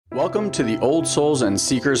Welcome to the Old Souls and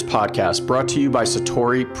Seekers podcast, brought to you by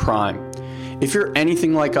Satori Prime. If you're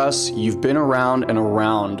anything like us, you've been around and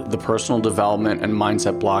around the personal development and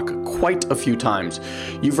mindset block quite a few times.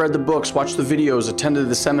 You've read the books, watched the videos, attended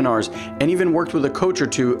the seminars, and even worked with a coach or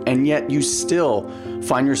two, and yet you still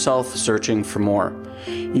find yourself searching for more.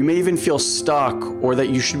 You may even feel stuck or that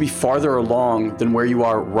you should be farther along than where you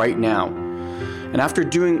are right now. And after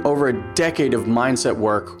doing over a decade of mindset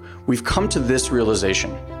work, we've come to this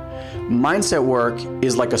realization. Mindset work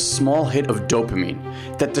is like a small hit of dopamine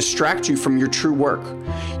that distracts you from your true work.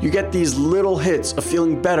 You get these little hits of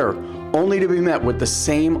feeling better, only to be met with the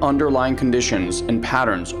same underlying conditions and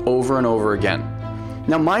patterns over and over again.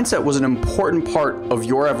 Now, mindset was an important part of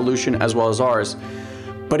your evolution as well as ours,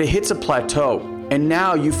 but it hits a plateau, and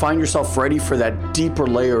now you find yourself ready for that deeper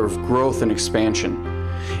layer of growth and expansion.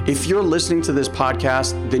 If you're listening to this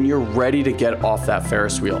podcast, then you're ready to get off that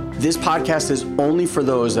Ferris wheel. This podcast is only for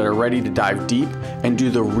those that are ready to dive deep and do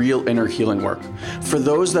the real inner healing work. For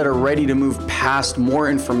those that are ready to move past more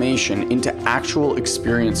information into actual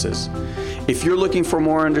experiences. If you're looking for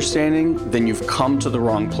more understanding, then you've come to the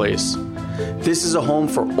wrong place. This is a home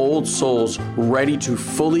for old souls ready to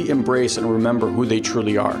fully embrace and remember who they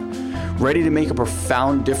truly are. Ready to make a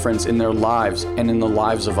profound difference in their lives and in the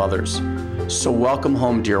lives of others. So welcome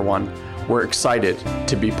home, dear one. We're excited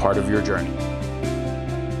to be part of your journey.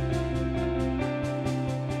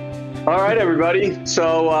 All right, everybody.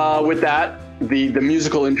 So with that, the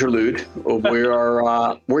musical interlude,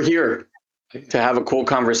 we're here to have a cool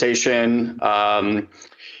conversation.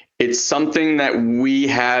 It's something that we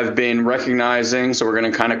have been recognizing, so we're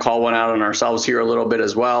going to kind of call one out on ourselves here a little bit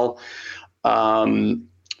as well.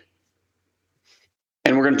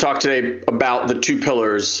 And we're going to talk today about the two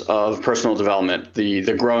pillars of personal development, the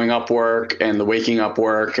growing up work and the waking up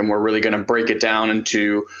work. And we're really going to break it down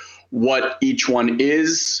into what each one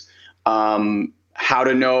is, how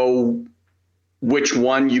to know which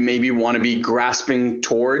one you maybe want to be grasping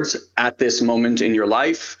towards at this moment in your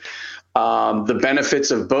life, the benefits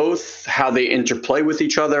of both, how they interplay with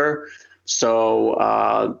each other.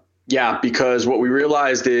 So, because what we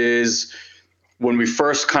realized is, when we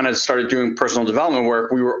first kind of started doing personal development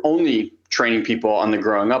work, we were only training people on the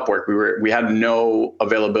growing up work. We had no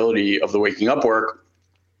availability of the waking up work.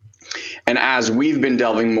 And as we've been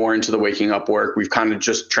delving more into the waking up work, we've kind of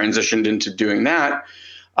just transitioned into doing that.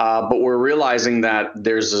 But we're realizing that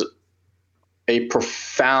there's a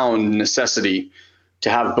profound necessity to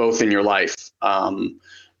have both in your life. And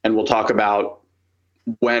we'll talk about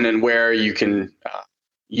when and where you can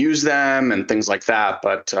use them and things like that.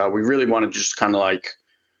 But we really want to just kind of like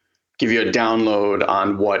give you a download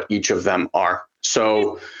on what each of them are.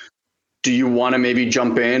 So do you want to maybe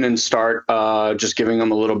jump in and start just giving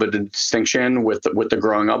them a little bit of distinction with the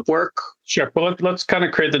growing up work? Sure. Well, let's kind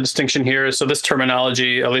of create the distinction here. So this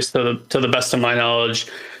terminology, at least to the best of my knowledge,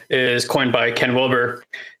 is coined by Ken Wilber.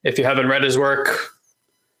 If you haven't read his work,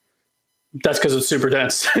 that's because it's super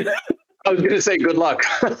dense. I was going to say good luck.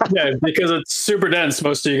 Yeah, because it's super dense.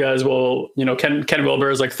 Most of you guys will, Ken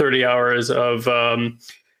Wilber is like 30 hours of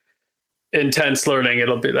intense learning.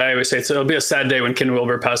 I always say it'll be a sad day when Ken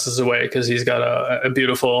Wilber passes away, because he's got a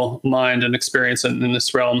beautiful mind and experience in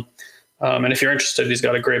this realm. And if you're interested, he's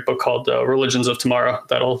got a great book called Religions of Tomorrow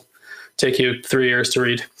that'll take you 3 years to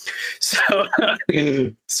read.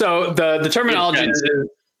 So the terminology is,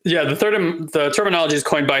 the terminology is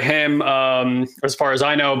coined by him, as far as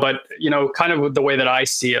I know, but, kind of the way that I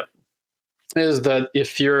see it is that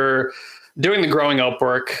if you're doing the growing up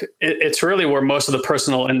work, it's really where most of the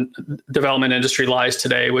personal and development industry lies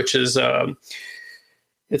today, which is,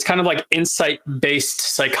 it's kind of like insight-based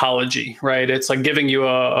psychology, right? It's like giving you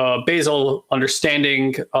a basal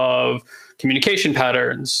understanding of communication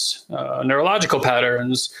patterns, neurological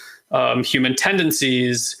patterns, human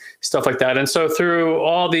tendencies, stuff like that. And so through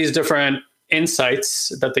all these different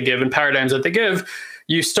insights that they give and paradigms that they give,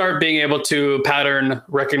 you start being able to pattern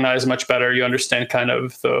recognize much better. You understand kind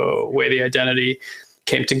of the way the identity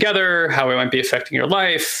came together, how it might be affecting your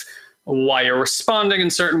life, why you're responding in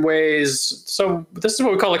certain ways. So this is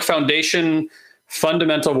what we call like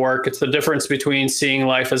fundamental work. It's the difference between seeing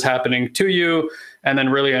life as happening to you and then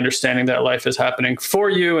really understanding that life is happening for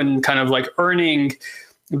you, and kind of like earning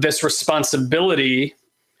this responsibility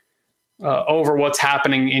over what's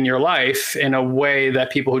happening in your life in a way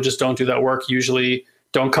that people who just don't do that work usually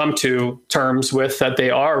don't come to terms with, that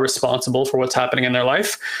they are responsible for what's happening in their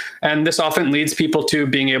life. And this often leads people to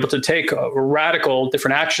being able to take radical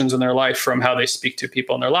different actions in their life, from how they speak to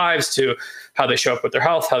people in their lives to how they show up with their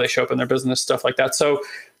health, how they show up in their business, stuff like that. So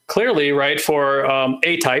clearly, right, for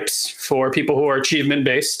A types, for people who are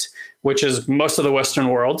achievement-based, which is most of the Western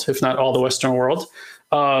world, if not all the Western world,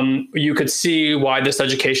 you could see why this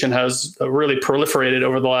education has really proliferated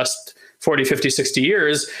over the last 40, 50, 60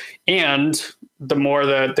 years. And the more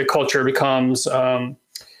that the culture becomes, how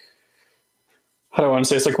do I want to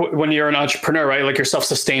say? It's like when you're an entrepreneur, right? Like you're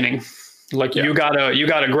self-sustaining. Like you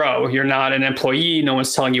gotta grow. You're not an employee. No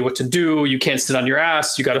one's telling you what to do. You can't sit on your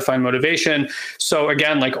ass. You got to find motivation. So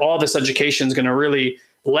again, like all this education is going to really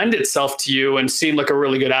lend itself to you and seem like a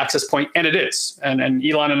really good access point. And it is. And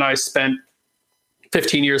Elon and I spent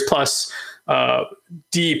 15 years plus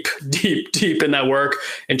deep in that work,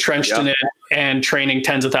 entrenched in it, and training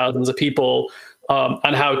tens of thousands of people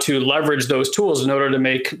on how to leverage those tools in order to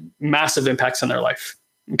make massive impacts in their life.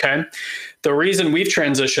 Okay. The reason we've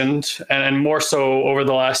transitioned, and more so over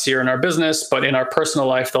the last year in our business, but in our personal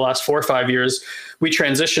life, the last 4 or 5 years, we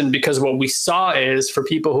transitioned because what we saw is for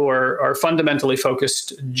people who are fundamentally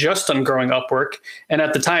focused just on growing Upwork. And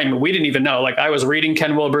at the time, we didn't even know, like I was reading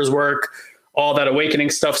Ken Wilber's work, all that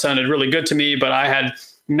awakening stuff sounded really good to me, but I had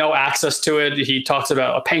no access to it. He talks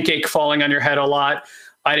about a pancake falling on your head a lot.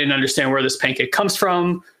 I didn't understand where this pancake comes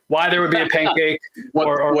from, why there would be a pancake, what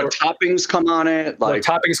toppings come on it, like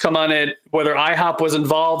what toppings come on it, whether IHOP was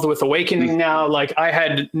involved with Awakening now. Like I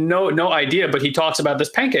had no idea, but he talks about this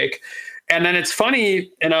pancake. And then it's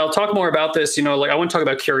funny, and I'll talk more about this, like I want to talk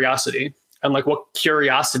about curiosity and like what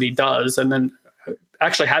curiosity does. And then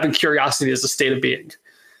actually having curiosity as a state of being.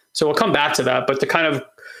 So we'll come back to that, but to kind of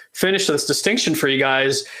finish this distinction for you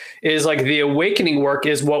guys is like the awakening work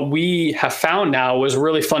is what we have found now was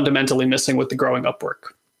really fundamentally missing with the growing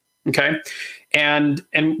Upwork. Okay. And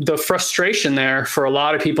the frustration there for a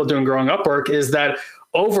lot of people doing growing Upwork is that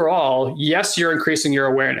overall, yes, you're increasing your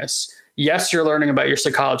awareness. Yes, you're learning about your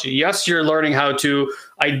psychology. Yes, you're learning how to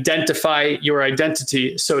identify your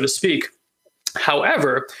identity, so to speak.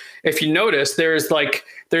 However, if you notice, there's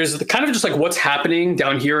the kind of just like what's happening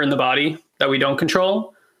down here in the body that we don't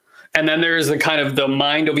control. And then there's the kind of the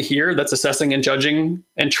mind over here that's assessing and judging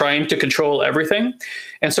and trying to control everything.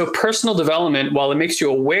 And so personal development, while it makes you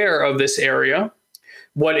aware of this area,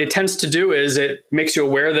 what it tends to do is it makes you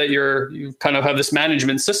aware that you kind of have this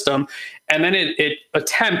management system, and then it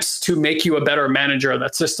attempts to make you a better manager of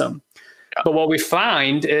that system. Yeah. But what we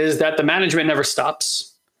find is that the management never stops.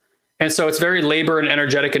 And so it's very labor and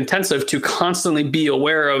energetic intensive to constantly be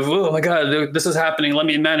aware of, oh my God, this is happening. Let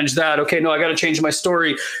me manage that. Okay, no, I got to change my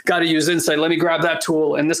story. Got to use Insight. Let me grab that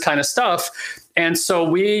tool and this kind of stuff. And so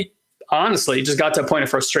we honestly just got to a point of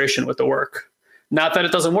frustration with the work. Not that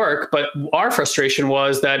it doesn't work, but our frustration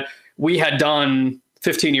was that we had done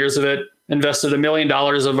 15 years of it, invested $1 million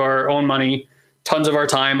of our own money, tons of our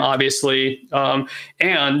time, obviously.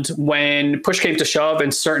 And when push came to shove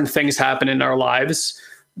and certain things happened in our lives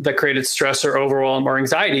that created stress or overwhelm or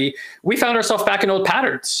anxiety, we found ourselves back in old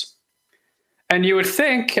patterns. And you would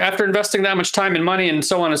think after investing that much time and money and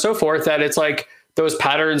so on and so forth, that it's like those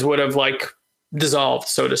patterns would have like dissolved,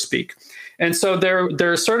 so to speak. And so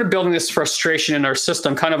they're sort of building this frustration in our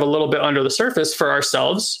system, kind of a little bit under the surface for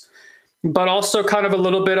ourselves, but also kind of a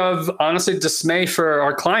little bit of honestly dismay for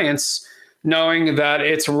our clients, knowing that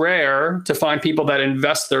it's rare to find people that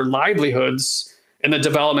invest their livelihoods in the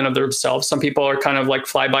development of themselves. Some people are kind of like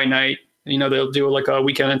fly by night, they'll do like a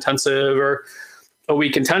weekend intensive or a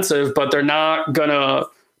week intensive, but they're not gonna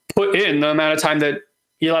put in the amount of time that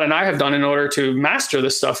Elon and I have done in order to master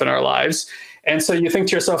this stuff in our lives. And so you think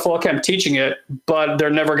to yourself, well, okay, I'm teaching it, but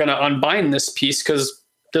they're never gonna unbind this piece because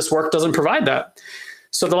this work doesn't provide that.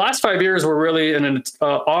 So the last 5 years were really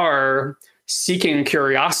are seeking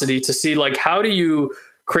curiosity to see like, how do you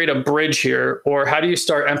create a bridge here? Or how do you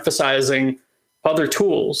start emphasizing other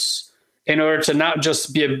tools in order to not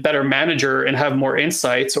just be a better manager and have more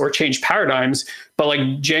insights or change paradigms, but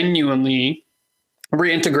like genuinely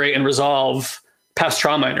reintegrate and resolve past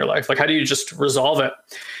trauma in your life? Like, how do you just resolve it?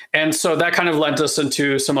 And so that kind of led us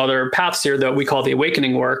into some other paths here that we call the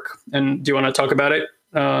awakening work. And do you want to talk about it?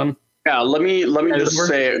 Yeah, let me just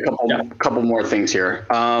say a couple more things here.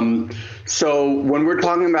 So when we're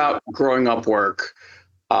talking about growing Upwork,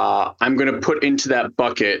 I'm going to put into that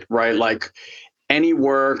bucket, right? Like any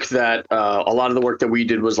work that a lot of the work that we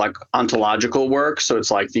did was like ontological work. So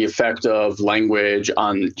it's like the effect of language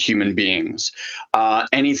on human beings,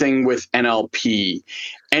 anything with NLP,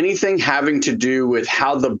 anything having to do with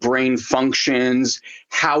how the brain functions,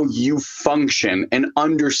 how you function, and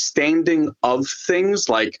understanding of things,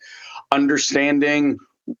 like understanding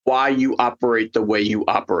why you operate the way you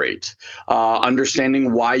operate,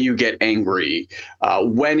 understanding why you get angry,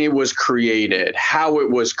 when it was created, how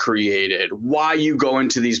it was created, why you go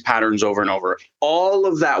into these patterns over and over. All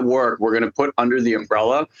of that work we're going to put under the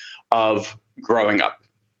umbrella of growing up.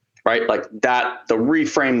 right? Like that, the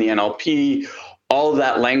reframe, the NLP, all of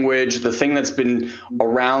that language, the thing that's been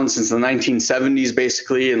around since the 1970s,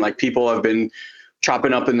 basically, and like people have been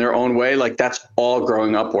chopping up in their own way, like that's all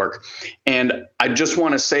growing up work. And I just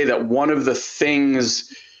want to say that one of the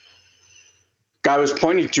things Guy was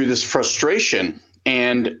pointing to, this frustration,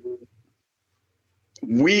 and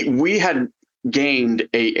we had gained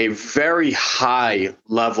a very high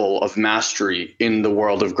level of mastery in the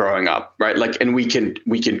world of growing up, right? Like, and we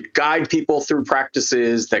can guide people through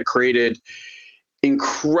practices that created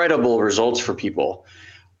incredible results for people.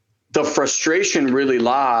 The frustration really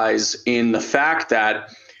lies in the fact that,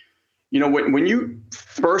 you know, when you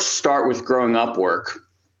first start with growing up work,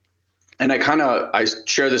 and I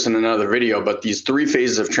share this in another video, but these 3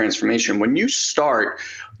 phases of transformation, when you start,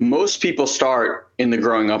 most people start in the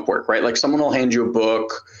growing up work, right? Like someone will hand you a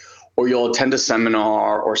book, or you'll attend a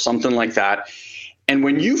seminar or something like that. And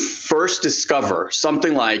when you first discover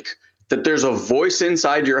something like that, there's a voice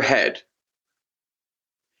inside your head,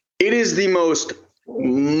 it is the most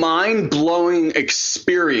mind-blowing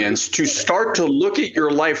experience to start to look at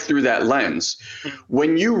your life through that lens.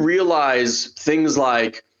 When you realize things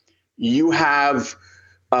like you have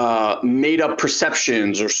made up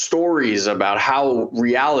perceptions or stories about how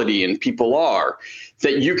reality and people are,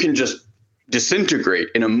 that you can just disintegrate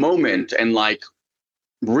in a moment and like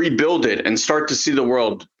rebuild it and start to see the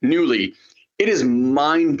world newly. It is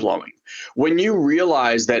mind-blowing. When you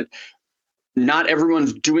realize that not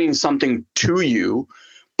everyone's doing something to you,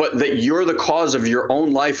 but that you're the cause of your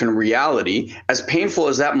own life and reality, as painful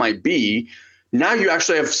as that might be, now you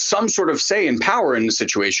actually have some sort of say and power in the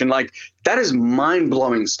situation. Like, that is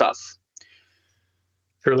mind-blowing stuff.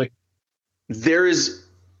 Truly. There is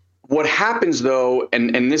what happens though,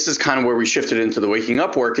 and this is kind of where we shifted into the waking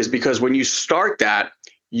up work, is because when you start that,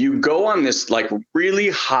 you go on this like really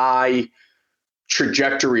high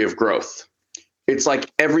trajectory of growth. It's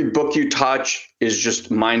like every book you touch is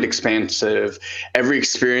just mind expansive. Every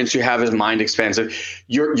experience you have is mind expansive.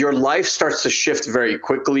 Your life starts to shift very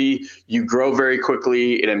quickly. You grow very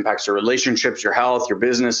quickly. It impacts your relationships, your health, your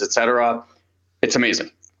business, etc. It's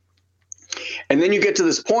amazing. And then you get to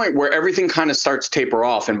this point where everything kind of starts to taper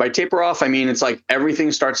off. And by taper off, I mean, it's like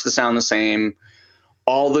everything starts to sound the same.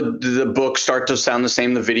 All the books start to sound the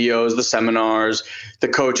same, the videos, the seminars, the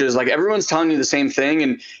coaches, like everyone's telling you the same thing.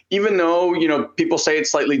 And even though, you know, people say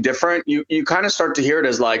it's slightly different, you kind of start to hear it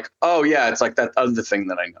as like, oh yeah, it's like that other thing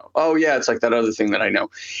that I know. Oh yeah, it's like that other thing that I know.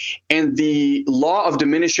 And the law of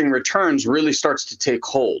diminishing returns really starts to take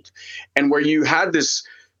hold. And where you had this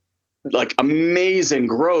like amazing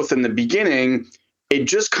growth in the beginning, it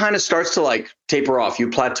just kind of starts to like taper off. You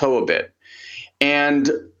plateau a bit. And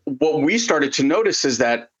what we started to notice is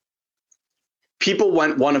that people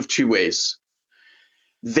went one of 2 ways.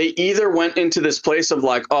 They either went into this place of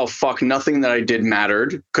like, oh, fuck, nothing that I did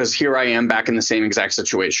mattered, because here I am back in the same exact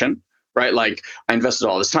situation, right? Like, I invested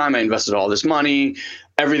all this time, I invested all this money,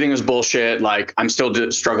 everything is bullshit, like I'm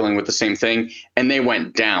still struggling with the same thing. And they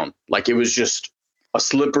went down. Like, it was just a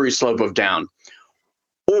slippery slope of down.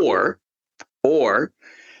 Or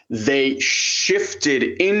they shifted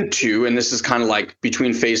into, and this is kind of like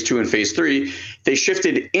between phase 2 and phase 3, they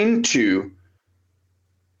shifted into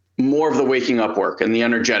more of the waking up work and the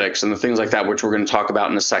energetics and the things like that, which we're going to talk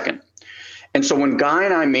about in a second. And so when Guy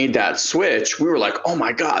and I made that switch, we were like, oh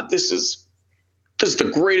my God, this is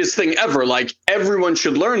the greatest thing ever. Like, everyone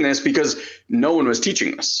should learn this, because no one was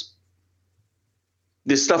teaching this.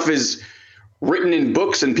 This stuff is written in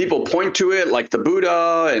books and people point to it, like the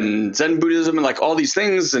Buddha and Zen Buddhism and like all these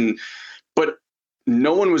things. But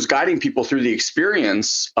no one was guiding people through the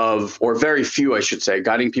experience of, or very few, I should say,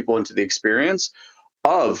 guiding people into the experience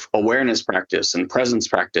of awareness practice and presence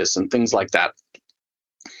practice and things like that.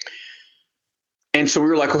 And so we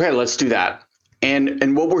were like, okay, let's do that.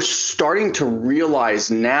 And what we're starting to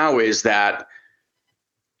realize now is that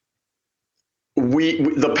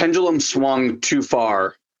the pendulum swung too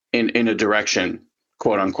far in a direction,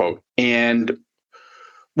 quote unquote. And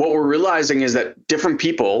what we're realizing is that different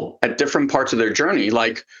people at different parts of their journey,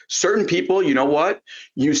 like certain people, you know what,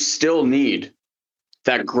 you still need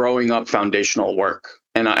that growing up foundational work.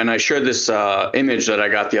 And I shared this image that I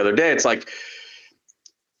got the other day. It's like,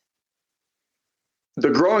 the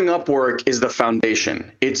growing up work is the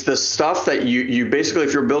foundation. It's the stuff that you basically,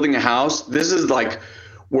 if you're building a house, this is like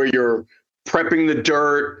where you're prepping the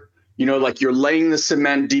dirt, you know, like you're laying the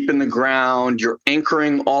cement deep in the ground, you're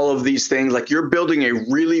anchoring all of these things, like you're building a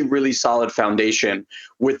really, really solid foundation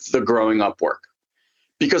with the growing up work.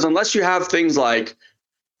 Because unless you have things like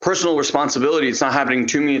personal responsibility, it's not happening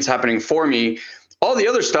to me, it's happening for me, all the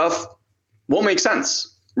other stuff won't make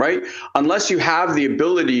sense. right? Unless you have the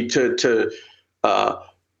ability to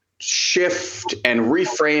shift and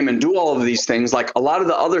reframe and do all of these things, like a lot of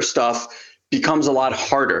the other stuff becomes a lot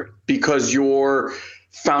harder because your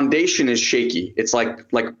foundation is shaky. It's like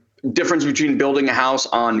difference between building a house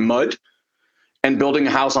on mud and building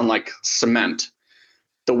a house on like cement.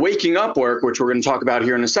 The waking up work, which we're going to talk about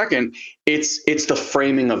here in a second, it's the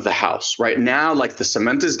framing of the house. Right now, like the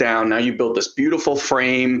cement is down. Now you build this beautiful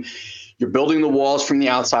frame. You're building the walls from the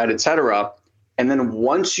outside, etc. And then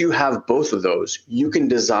once you have both of those, you can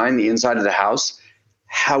design the inside of the house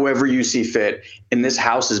however you see fit. And this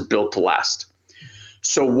house is built to last.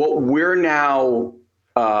 So what we're now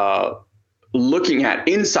looking at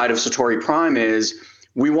inside of Satori Prime is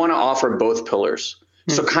we want to offer both pillars.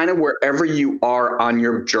 So kind of wherever you are on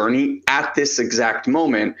your journey at this exact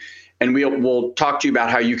moment, and we'll talk to you about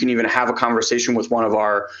how you can even have a conversation with one of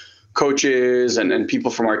our coaches and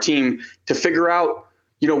people from our team to figure out,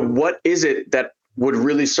 what is it that would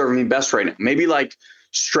really serve me best right now? Maybe like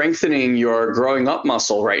strengthening your growing up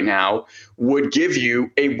muscle right now would give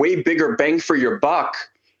you a way bigger bang for your buck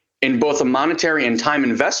in both a monetary and time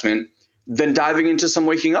investment than diving into some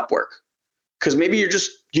waking up work. Because maybe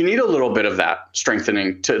you need a little bit of that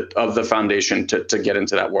strengthening of the foundation to get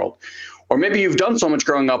into that world. Or maybe you've done so much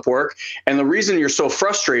growing up work, and the reason you're so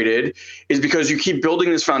frustrated is because you keep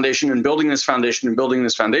building this foundation and building this foundation and building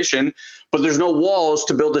this foundation, but there's no walls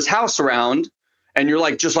to build this house around, and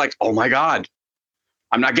you're just like, oh my God,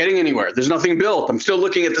 I'm not getting anywhere. There's nothing built. I'm still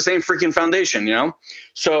looking at the same freaking foundation,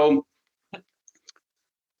 So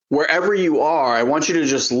wherever you are, I want you to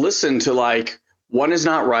just listen to one is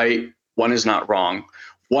not right, one is not wrong.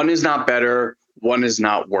 One is not better, one is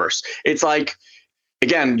not worse. It's like,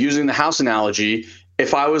 again, using the house analogy,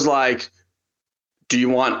 if I was like, do you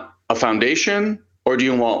want a foundation or do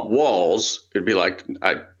you want walls? It'd be like,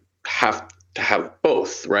 I have to have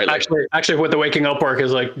both, right? Actually, what the waking up work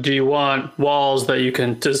is like, do you want walls that you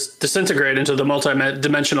can disintegrate into the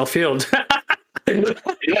multi-dimensional field?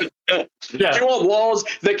 Yeah. You want walls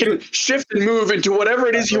that can shift and move into whatever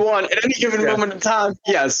it is you want at any given moment in time.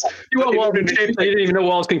 Yes. You want walls in shapes that you didn't even know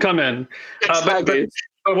walls can come in. Exactly.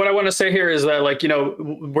 But what I want to say here is that,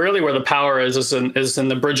 really where the power is in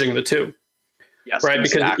the bridging of the two. Yes. Right.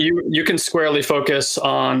 Exactly. Because you can squarely focus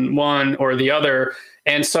on one or the other.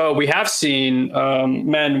 And so we have seen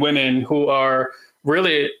men, women who are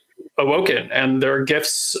really awoken and their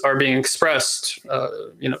gifts are being expressed.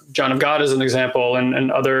 John of God is an example,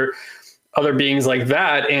 and other beings like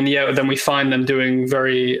that. And yet then we find them doing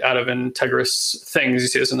very out of integrous things. You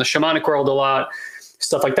see this in the shamanic world a lot,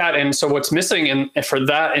 stuff like that. And so what's missing for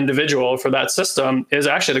that individual, for that system, is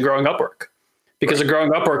actually the growing up work, because the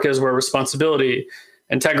growing up work is where responsibility,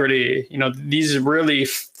 integrity, these really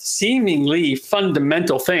seemingly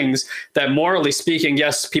fundamental things that, morally speaking,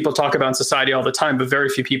 yes, people talk about in society all the time, but very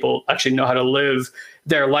few people actually know how to live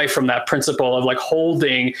their life from that principle of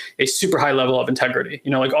holding a super high level of integrity.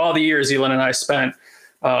 All the years Elon and I spent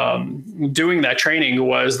doing that training it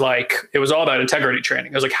was all about integrity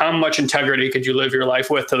training. It was how much integrity could you live your life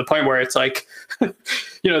with, to the point where it's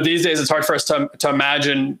these days it's hard for us to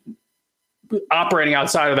imagine operating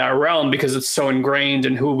outside of that realm, because it's so ingrained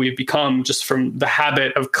in who we've become, just from the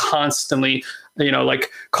habit of constantly,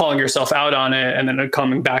 calling yourself out on it and then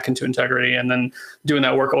coming back into integrity and then doing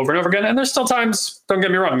that work over and over again. And there's still times, don't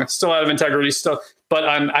get me wrong, it's still out of integrity still, but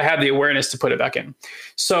I have the awareness to put it back in.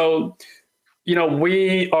 So,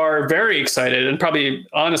 we are very excited and probably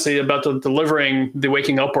honestly about delivering the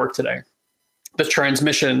waking up work today. The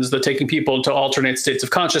transmissions, the taking people to alternate states of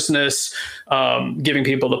consciousness, giving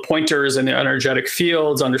people the pointers in the energetic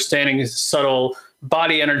fields, understanding subtle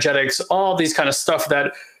body energetics, all these kind of stuff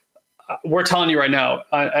that we're telling you right now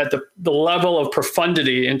at the level of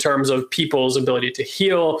profundity in terms of people's ability to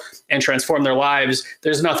heal and transform their lives.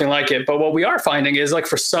 There's nothing like it. But what we are finding is,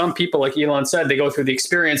 for some people, like Elon said, they go through the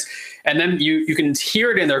experience and then you can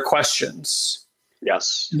hear it in their questions.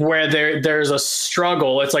 Yes. Where there's a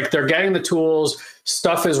struggle. It's they're getting the tools,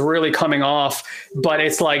 stuff is really coming off, but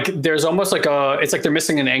it's there's almost it's they're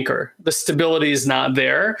missing an anchor. The stability is not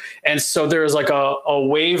there. And so there's a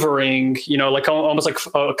wavering, almost like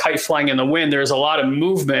a kite flying in the wind. There's a lot of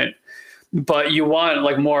movement, but you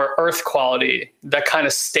want more earth quality that kind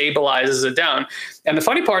of stabilizes it down. And the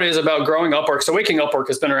funny part is about growing up work. So waking up work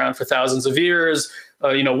has been around for thousands of years.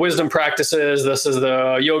 Wisdom practices. This is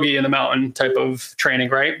the yogi in the mountain type of training,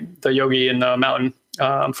 right? The yogi in the mountain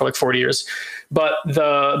for 40 years. But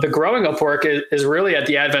the growing up work is really at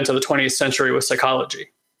the advent of the 20th century with psychology.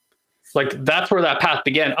 That's where that path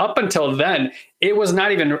began. Up until then, it was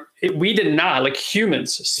not even, we did not,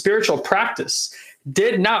 humans, spiritual practice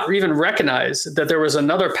did not even recognize that there was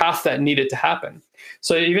another path that needed to happen.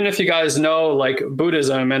 So even if you guys know like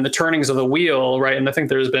Buddhism and the turnings of the wheel, right? And I think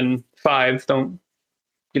there's been 5, don't,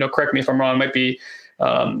 correct me if I'm wrong, it might be,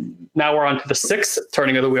 now we're on to the 6th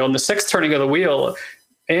turning of the wheel. And the 6th turning of the wheel,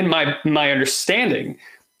 in my understanding,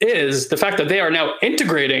 is the fact that they are now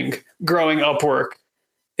integrating growing up work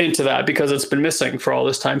into that, because it's been missing for all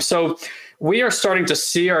this time. So we are starting to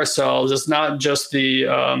see ourselves as not just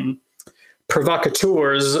the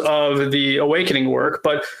provocateurs of the awakening work,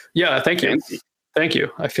 but yeah, thank you.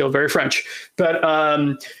 I feel very French, but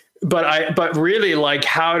really, like,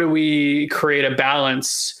 how do we create a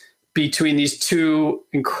balance between these two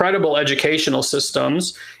incredible educational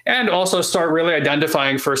systems, and also start really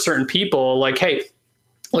identifying for certain people, like, hey,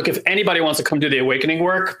 look, if anybody wants to come do the awakening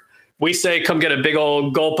work, we say, come get a big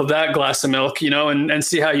old gulp of that glass of milk, and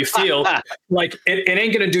see how you feel. Like, it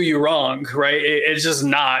ain't going to do you wrong, right? It's just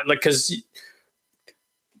not, like, because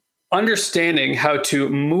understanding how to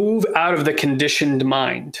move out of the conditioned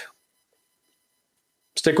mind.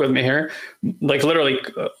 Stick with me here. Like, literally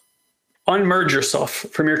unmerge yourself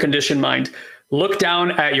from your conditioned mind. Look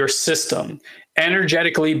down at your system.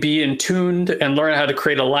 Energetically be in tuned and learn how to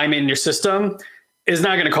create alignment in your system is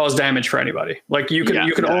not going to cause damage for anybody. Like, you can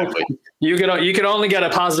only get a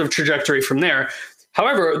positive trajectory from there.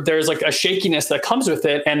 However, there's like a shakiness that comes with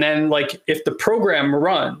it. And then, like, if the program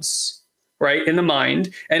runs right in the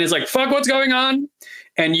mind and is like, fuck, what's going on?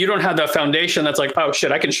 And you don't have that foundation that's like, oh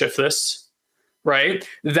shit, I can shift this. Right.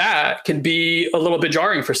 That can be a little bit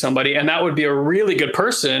jarring for somebody. And that would be a really good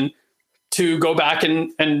person to go back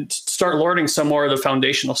and start learning some more of the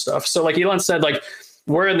foundational stuff. So like Elon said, like,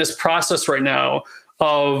 we're in this process right now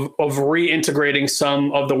of reintegrating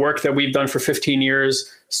some of the work that we've done for 15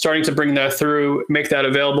 years, starting to bring that through, make that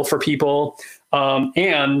available for people.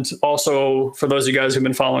 And also for those of you guys who've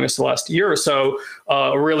been following us the last year or so,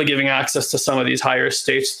 really giving access to some of these higher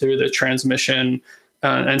states through the transmission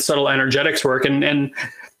and subtle energetics work. And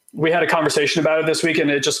we had a conversation about it this week, and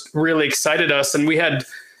it just really excited us. And we had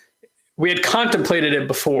contemplated it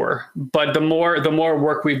before, but the more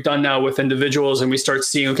work we've done now with individuals, and we start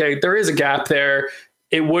seeing, okay, there is a gap there,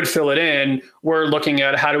 it would fill it in. We're looking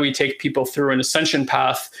at how do we take people through an ascension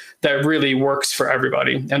path that really works for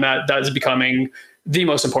everybody. And that is becoming the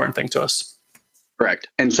most important thing to us. Correct.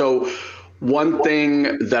 And so one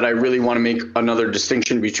thing that I really want to make another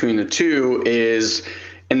distinction between the two is,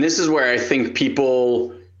 and this is where I think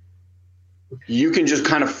you can just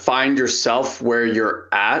kind of find yourself where you're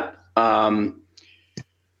at.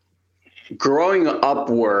 Growing up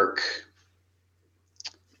work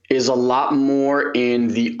is a lot more in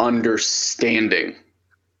the understanding,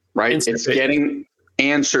 right? It's getting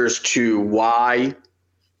answers to why,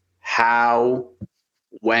 how,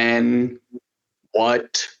 when,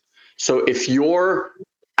 what. So if you're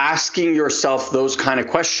asking yourself those kind of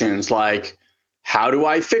questions, like, how do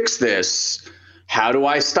I fix this? How do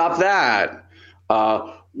I stop that?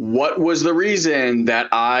 What was the reason that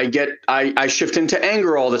I shift into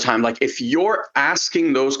anger all the time? Like, if you're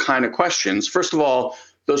asking those kind of questions, first of all,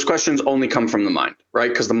 those questions only come from the mind, right?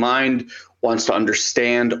 Because the mind wants to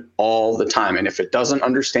understand all the time. And if it doesn't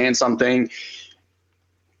understand something,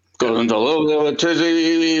 goes into a little bit of a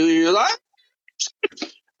tizzy.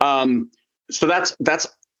 So that's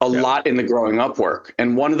a lot in the growing up work.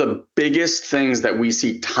 And one of the biggest things that we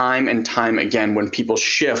see time and time again when people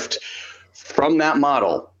shift from that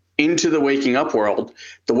model into the waking up world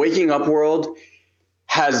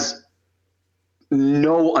has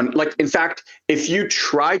in fact, if you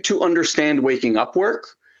try to understand waking up work,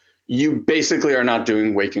 you basically are not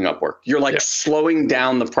doing waking up work. You're like slowing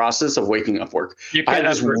down the process of waking up work. You can't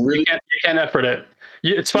effort it.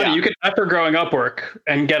 It's funny. Yeah. You can effort growing up work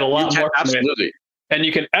and get a lot more from it. And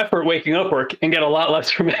you can effort waking up work and get a lot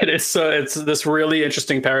less from it. It's this really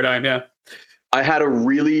interesting paradigm. Yeah. I had a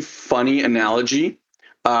really funny analogy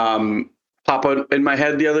pop up in my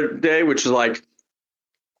head the other day, which is like,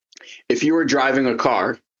 if you were driving a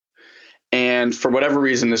car and for whatever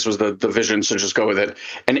reason, this was the vision, so just go with it,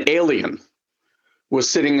 an alien was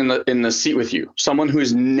sitting in the seat with you, someone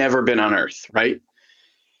who's never been on Earth, right?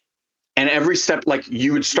 And every step, like,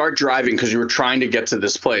 you would start driving because you were trying to get to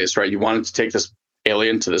this place, right? You wanted to take this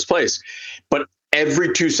alien to this place. But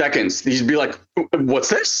every 2 seconds, he'd be like, what's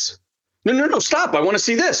this? No, stop. I want to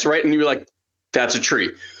see this, right? And you're like, that's a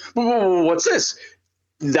tree. What's this?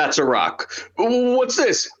 That's a rock. What's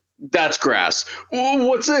this? That's grass.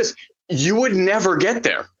 What's this? You would never get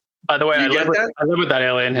there. By the way, I live with that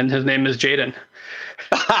alien, and his name is Jaden.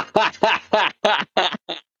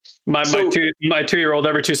 My 2-year-old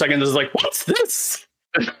every 2 seconds is like, what's this?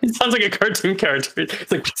 It sounds like a cartoon character.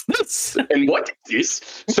 It's like, what's this? And what is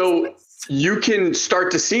this? So you can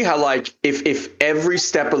start to see how, like, if every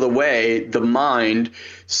step of the way the mind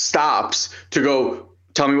stops to go,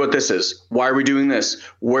 tell me what this is. Why are we doing this?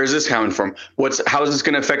 Where's this coming from? How is this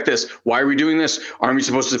going to affect this? Why are we doing this? Aren't we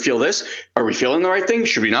supposed to feel this? Are we feeling the right thing?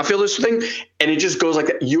 Should we not feel this thing? And it just goes like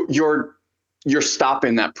that. You're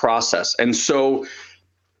stopping that process. And so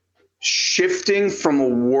shifting from a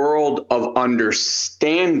world of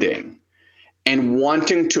understanding and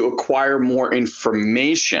wanting to acquire more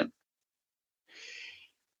information,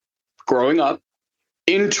 growing up,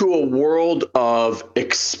 into a world of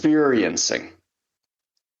experiencing.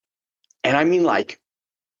 And I mean, like,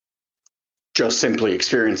 just simply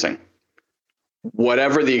experiencing.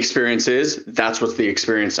 Whatever the experience is, that's what's the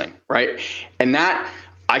experiencing, right? And that,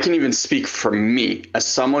 I can even speak for me as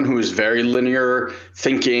someone who is very linear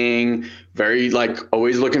thinking, very like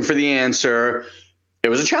always looking for the answer. It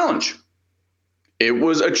was a challenge. It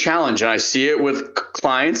was a challenge. And I see it with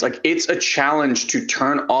clients. Like, it's a challenge to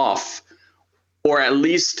turn off, or at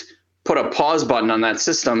least put a pause button on that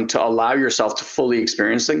system to allow yourself to fully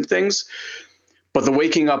experiencing things. But the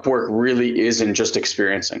waking up work really isn't just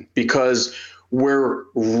experiencing, because we're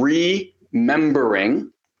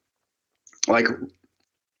remembering, like,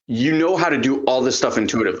 you know how to do all this stuff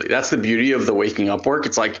intuitively. That's the beauty of the waking up work.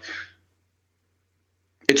 It's like,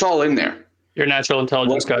 it's all in there. Your natural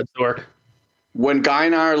intelligence guides the work. When Guy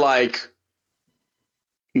and I are like,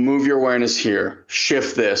 move your awareness here,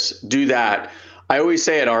 shift this, do that. I always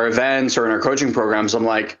say at our events or in our coaching programs, I'm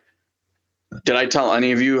like, did I tell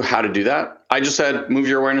any of you how to do that? I just said, move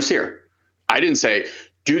your awareness here. I didn't say,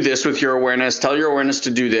 do this with your awareness, tell your awareness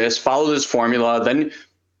to do this, follow this formula,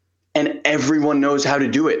 and everyone knows how to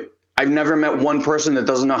do it. I've never met one person that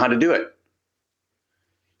doesn't know how to do it.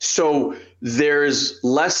 So there's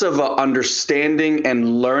less of a understanding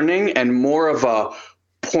and learning and more of a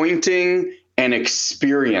pointing and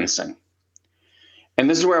experiencing. And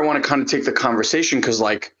this is where I want to kind of take the conversation, because,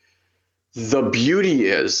 like, the beauty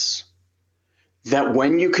is that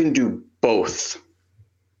when you can do both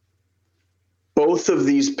of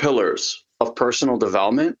these pillars of personal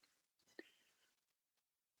development,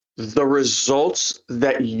 the results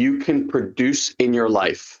that you can produce in your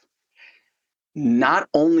life, not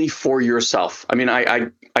only for yourself. I mean, I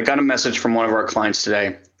got a message from one of our clients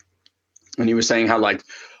today, and he was saying how, like,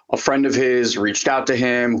 a friend of his reached out to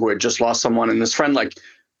him who had just lost someone, and this friend, like,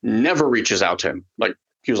 never reaches out to him. Like,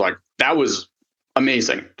 he was like, that was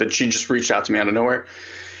amazing that she just reached out to me out of nowhere.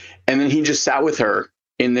 And then he just sat with her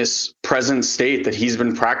in this present state that he's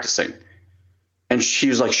been practicing. And she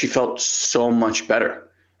was like, she felt so much better.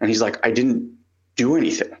 And he's like, I didn't do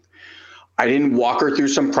anything. I didn't walk her through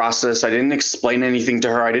some process. I didn't explain anything to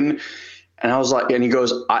her. And I was like, and he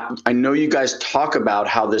goes, I know you guys talk about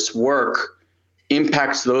how this work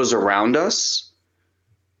impacts those around us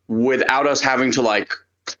without us having to, like,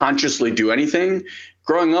 consciously do anything.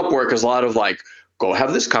 Growing up work is a lot of, like, go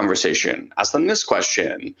have this conversation, ask them this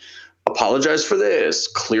question, apologize for this,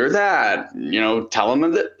 clear that, tell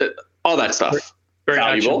them that, all that stuff. Very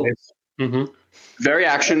valuable. Mm-hmm. Very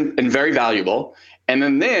action and very valuable. And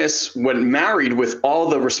then this, when married with all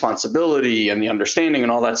the responsibility and the understanding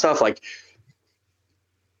and all that stuff, like,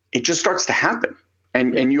 it just starts to happen.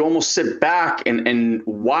 And you almost sit back and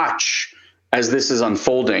watch as this is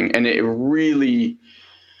unfolding. And it really,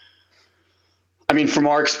 I mean, from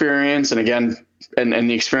our experience, and again, and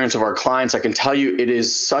the experience of our clients, I can tell you it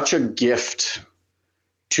is such a gift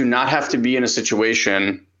to not have to be in a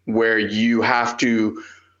situation where you have to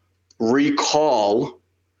recall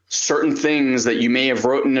certain things that you may have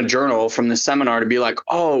wrote in a journal from the seminar to be like,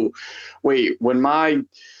 oh, wait, when my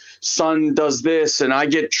son does this and I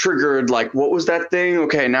get triggered, like, what was that thing?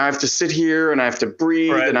 Okay, now I have to sit here and I have to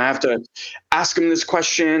breathe, right, and I have to ask him this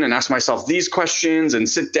question and ask myself these questions and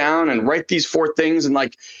sit down and write these 4 things. And,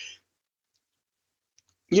 like,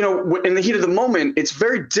 in the heat of the moment, it's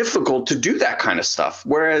very difficult to do that kind of stuff.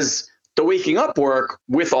 Whereas the waking up work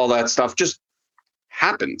with all that stuff just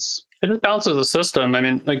happens. It just balances the system. I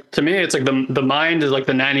mean, like, to me, it's like the mind is like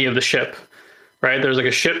the nanny of the ship, right? There's like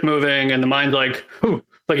a ship moving and the mind's like, ooh,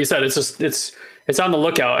 like you said, it's on the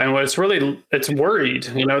lookout. And it's worried,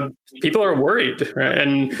 people are worried, right?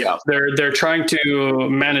 And yeah, they're trying to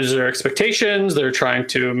manage their expectations. They're trying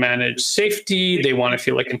to manage safety. They want to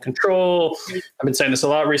feel like in control. I've been saying this a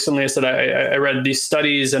lot recently. I said, I read these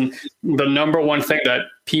studies, and the number one thing that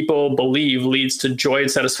people believe leads to joy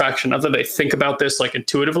and satisfaction, not that they think about this like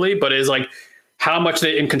intuitively, but is like how much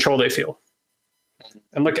in control they feel.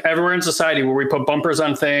 And look, everywhere in society where we put bumpers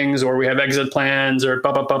on things or we have exit plans or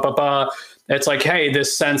blah, blah, blah, blah, blah, it's like, hey,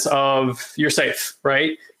 this sense of you're safe,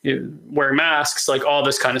 right? You wearing masks, like all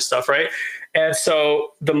this kind of stuff, right? And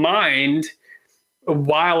so the mind,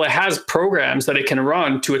 while it has programs that it can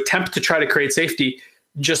run to attempt to try to create safety,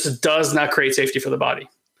 just does not create safety for the body,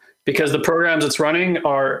 because the programs it's running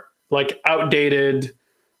are like outdated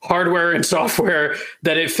hardware and software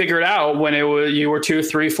that it figured out when you were 2,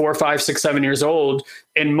 3, 4, 5, 6, 7 years old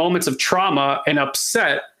in moments of trauma and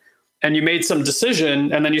upset, and you made some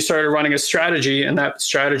decision, and then you started running a strategy, and that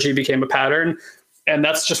strategy became a pattern. And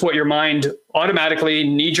that's just what your mind automatically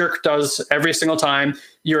knee-jerk does every single time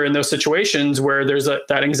you're in those situations where there's that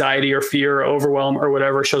anxiety or fear or overwhelm or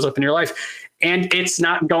whatever shows up in your life. And it's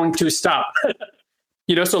not going to stop.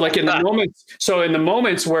 So like in the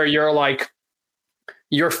moments where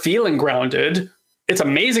you're feeling grounded, it's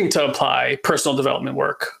amazing to apply personal development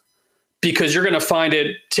work, because you're going to find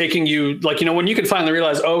it taking you, when you can finally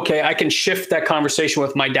realize, okay, I can shift that conversation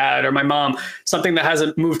with my dad or my mom, something that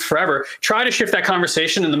hasn't moved forever. Try to shift that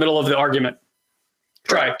conversation in the middle of the argument.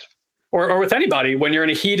 Try. Or with anybody, when you're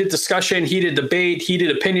in a heated discussion, heated debate,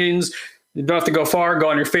 heated opinions, you don't have to go far. Go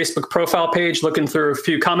on your Facebook profile page, looking through a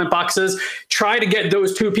few comment boxes. Try to get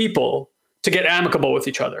those two people to get amicable with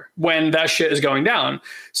each other when that shit is going down.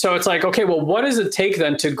 So it's like, okay, well, what does it take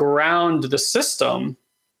then to ground the system,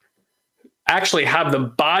 actually have the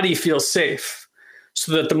body feel safe,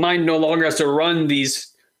 so that the mind no longer has to run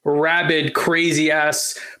these rabid, crazy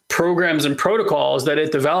ass programs and protocols that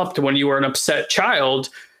it developed when you were an upset child.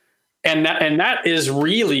 And that is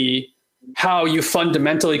really how you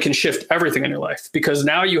fundamentally can shift everything in your life, because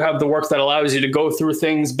now you have the work that allows you to go through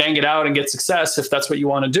things, bang it out and get success if that's what you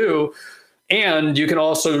want to do. And you can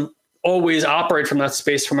also always operate from that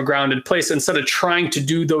space from a grounded place, instead of trying to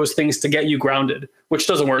do those things to get you grounded, which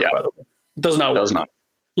doesn't work, by the way. It does not work.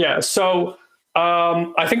 Yeah. So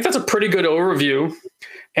I think that's a pretty good overview.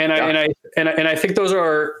 And I think those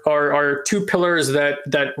are two pillars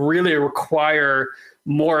that really require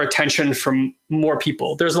more attention from more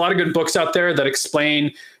people. There's a lot of good books out there that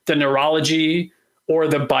explain the neurology or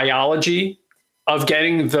the biology of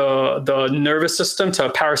getting the nervous system to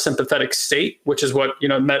a parasympathetic state, which is what,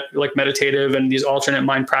 like meditative and these alternate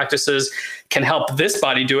mind practices can help this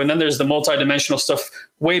body do. And then there's the multidimensional stuff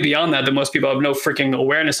way beyond that most people have no freaking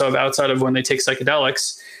awareness of outside of when they take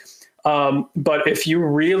psychedelics. But if you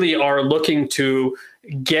really are looking to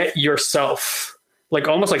get yourself, like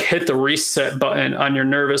almost like hit the reset button on your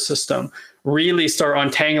nervous system, really start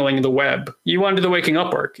untangling the web, you want to do the waking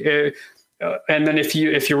up work. And then if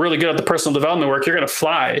you're really good at the personal development work, you're going to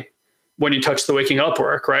fly when you touch the waking up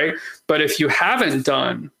work, right? But if you haven't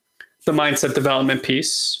done the mindset development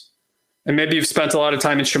piece, and maybe you've spent a lot of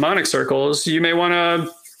time in shamanic circles, you may want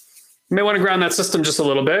to ground that system just a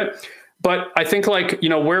little bit. But I think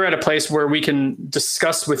we're at a place where we can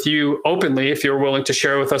discuss with you openly, if you're willing to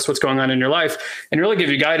share with us what's going on in your life, and really give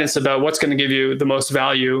you guidance about what's going to give you the most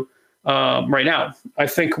value right now. I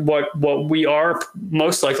think what we are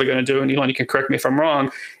most likely going to do, and Elon, you can correct me if I'm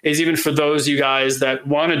wrong, is even for those you guys that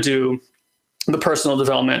want to do the personal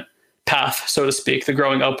development path, so to speak, the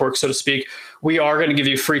growing up work, so to speak, we are going to give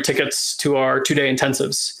you free tickets to our 2-day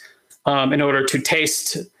intensives in order to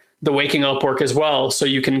taste the waking up work as well. So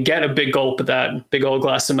you can get a big gulp of that big old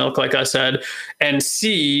glass of milk, like I said, and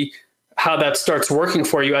see how that starts working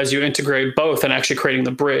for you as you integrate both and actually creating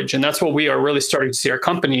the bridge. And that's what we are really starting to see our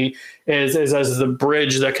company is as the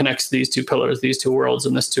bridge that connects these two pillars, these two worlds,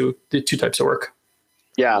 and the two types of work.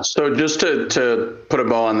 Yeah. So just to put a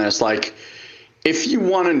bow on this, like if you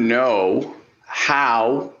want to know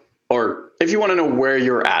how, or if you want to know where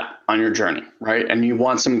you're at on your journey, right? And you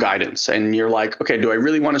want some guidance and you're like, okay, do I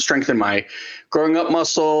really want to strengthen my growing up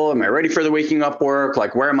muscle? Am I ready for the waking up work?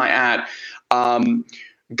 Like, where am I at?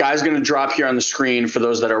 Guy's going to drop here on the screen for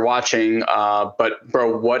those that are watching. But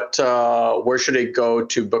bro, where should they go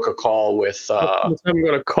to book a call with? I'm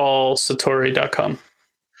going to callsatori.com.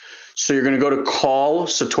 So you're going to go to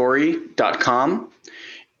callsatori.com,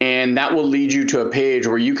 and that will lead you to a page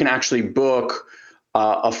where you can actually book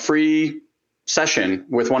a free session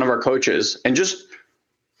with one of our coaches and just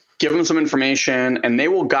give them some information, and they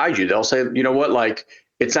will guide you. They'll say, you know what, like,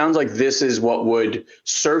 it sounds like this is what would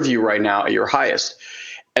serve you right now at your highest.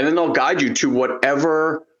 And then they'll guide you to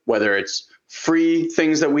whatever, whether it's free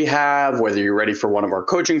things that we have, whether you're ready for one of our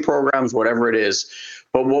coaching programs, whatever it is.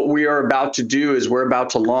 But what we are about to do is we're about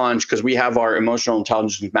to launch, because we have our emotional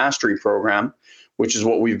intelligence mastery program, which is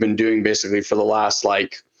what we've been doing basically for the last,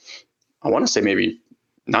 like, I want to say maybe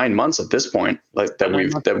 9 months at this point, like that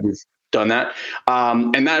we've done that.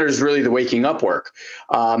 And that is really the waking up work.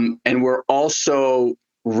 And we're also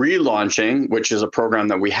relaunching, which is a program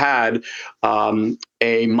that we had, a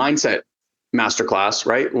mindset masterclass,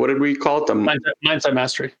 right? What did we call it? The Mindset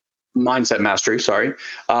Mastery. Mindset Mastery, sorry.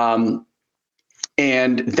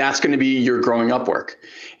 And that's going to be your growing up work.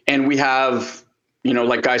 And we have,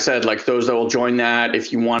 like Guy said, like those that will join that,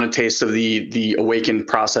 if you want a taste of the Awaken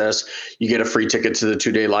process, you get a free ticket to the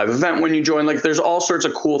 2-day live event when you join. Like there's all sorts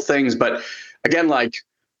of cool things. But again, like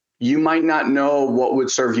you might not know what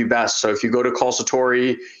would serve you best. So if you go to Call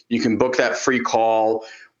Satori, you can book that free call.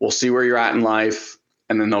 We'll see where you're at in life,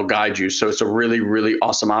 and then they'll guide you. So it's a really, really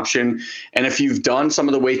awesome option. And if you've done some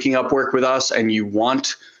of the waking up work with us and you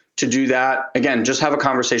want to do that, again, just have a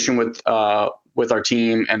conversation with our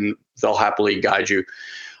team and they'll happily guide you.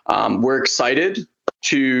 We're excited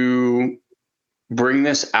to bring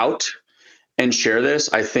this out and share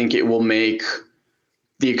this. I think it will make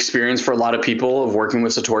the experience for a lot of people of working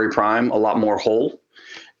with Satori Prime a lot more whole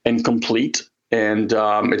and complete. And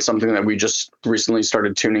it's something that we just recently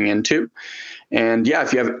started tuning into. And yeah,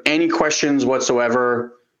 if you have any questions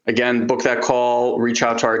whatsoever, again, book that call, reach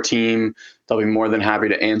out to our team. They'll be more than happy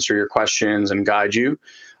to answer your questions and guide you.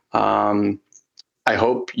 I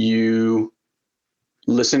hope you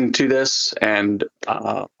listen to this and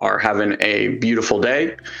are having a beautiful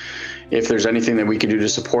day. If there's anything that we can do to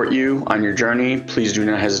support you on your journey, please do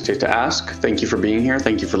not hesitate to ask. Thank you for being here.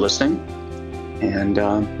 Thank you for listening. And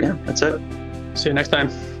yeah, that's it. See you next time.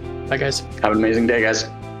 Bye, guys. Have an amazing day, guys.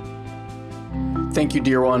 Thank you,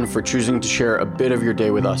 dear one, for choosing to share a bit of your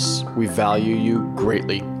day with us. We value you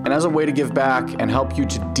greatly. And as a way to give back and help you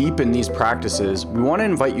to deepen these practices, we want to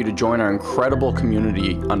invite you to join our incredible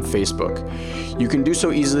community on Facebook. You can do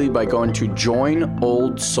so easily by going to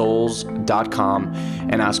joinoldsouls.com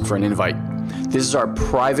and ask for an invite. This is our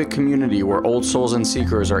private community where old souls and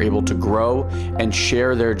seekers are able to grow and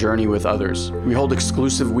share their journey with others. We hold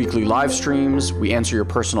exclusive weekly live streams, we answer your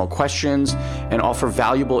personal questions, and offer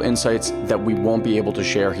valuable insights that we won't be able to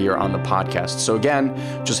share here on the podcast. So again,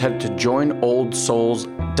 just head to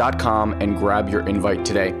joinoldsouls.com and grab your invite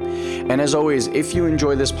today. And as always, if you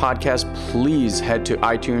enjoy this podcast, please head to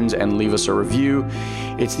iTunes and leave us a review.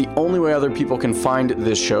 It's the only way other people can find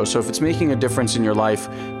this show. So if it's making a difference in your life,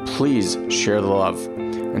 please share the love.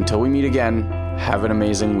 Until we meet again, have an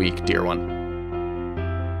amazing week, dear one.